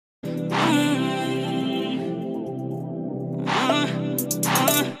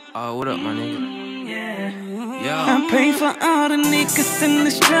Oh, what up, my nigga? I pray for all the niggas in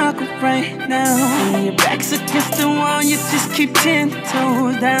the struggle right now. When your back's against the wall, you just keep 10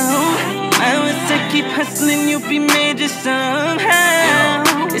 toes down. I always say keep hustling, you'll be major somehow.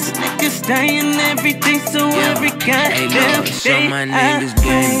 It's niggas dying every day, so every goddamn day. So my niggas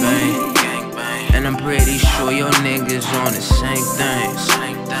gangbang, and I'm pretty sure your niggas on the same thing.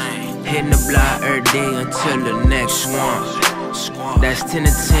 Hitting the block every day until the next one. That's 10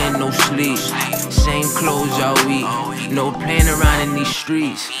 to 10, no sleep. Same clothes all week. No playing around in these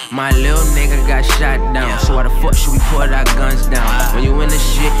streets. My little nigga got shot down, so why the fuck should we put our guns down? When you in the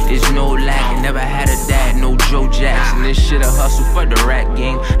shit, it's no lack. Never had a dad, no Joe Jackson. This shit a hustle for the rap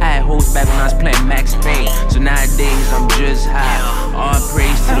game. I had hoes back when I was playing Max Payne, so nowadays I'm just high. All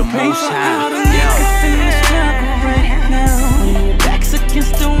praise to the Most High. When your back's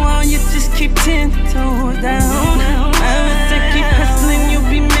against the wall, you just keep 10 toes down. I always say keep hustling, you'll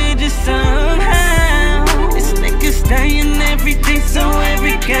be major somehow. It's niggas dying every day, so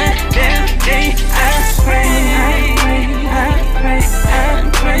every goddamn day I pray, I pray, I pray, I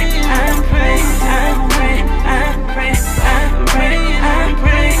pray, I pray, I pray, I pray, I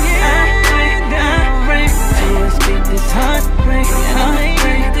pray, I pray, I pray to escape this heartbreak,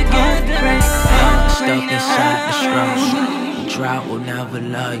 heartbreak, heartbreak. Stuck inside the struggle. Drought will never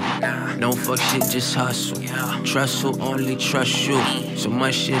love you. Don't fuck shit, just hustle. Trust who only trust you. So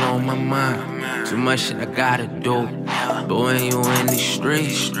much shit on my mind, too much shit I gotta do. But when you in these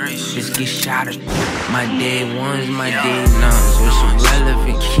streets, just get shot at. My day ones, my day nuns. What's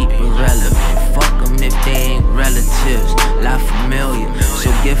irrelevant, keep it relevant. Fuck them if they ain't relatives. Lot familiar, so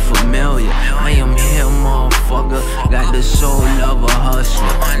get familiar. I am here, motherfucker. Got the soul of a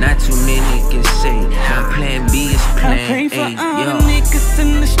hustler. Not too many can say my plan B is plan A. All the niggas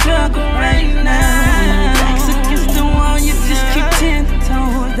in the struggle right now. When your back's against the wall, you just keep 10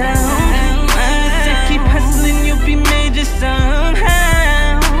 toes down. I say keep hustling, you'll be major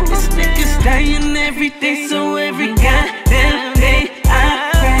somehow. It's niggas dying every day, so every goddamn day I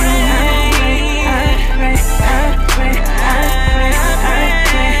pray, I pray, I pray, I pray, I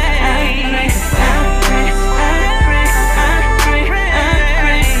pray, I pray, I pray, I pray, I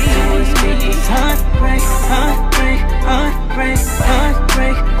pray to escape this heartbreak, heartbreak, heartbreak,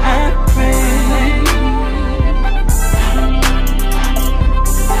 heartbreak, I pray.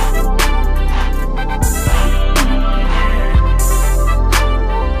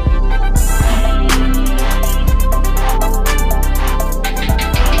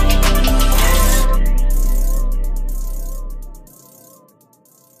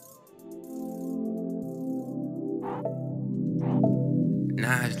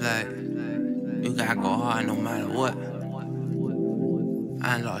 Now it's like, you gotta go hard no matter what.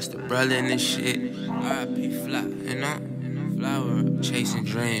 I lost a brother in this shit. R.I.P. Fly, you know? Flower, chasing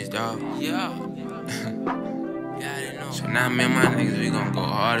dreams, dog. Yeah. So now me and my niggas, we gon' go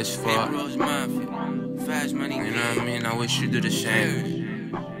hard as fuck. Fast money, you know what I mean? I wish you do the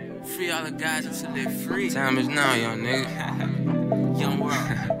same. Free all the guys until they free. Time is now, young nigga. Young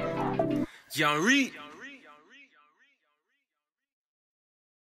world. Young Reed.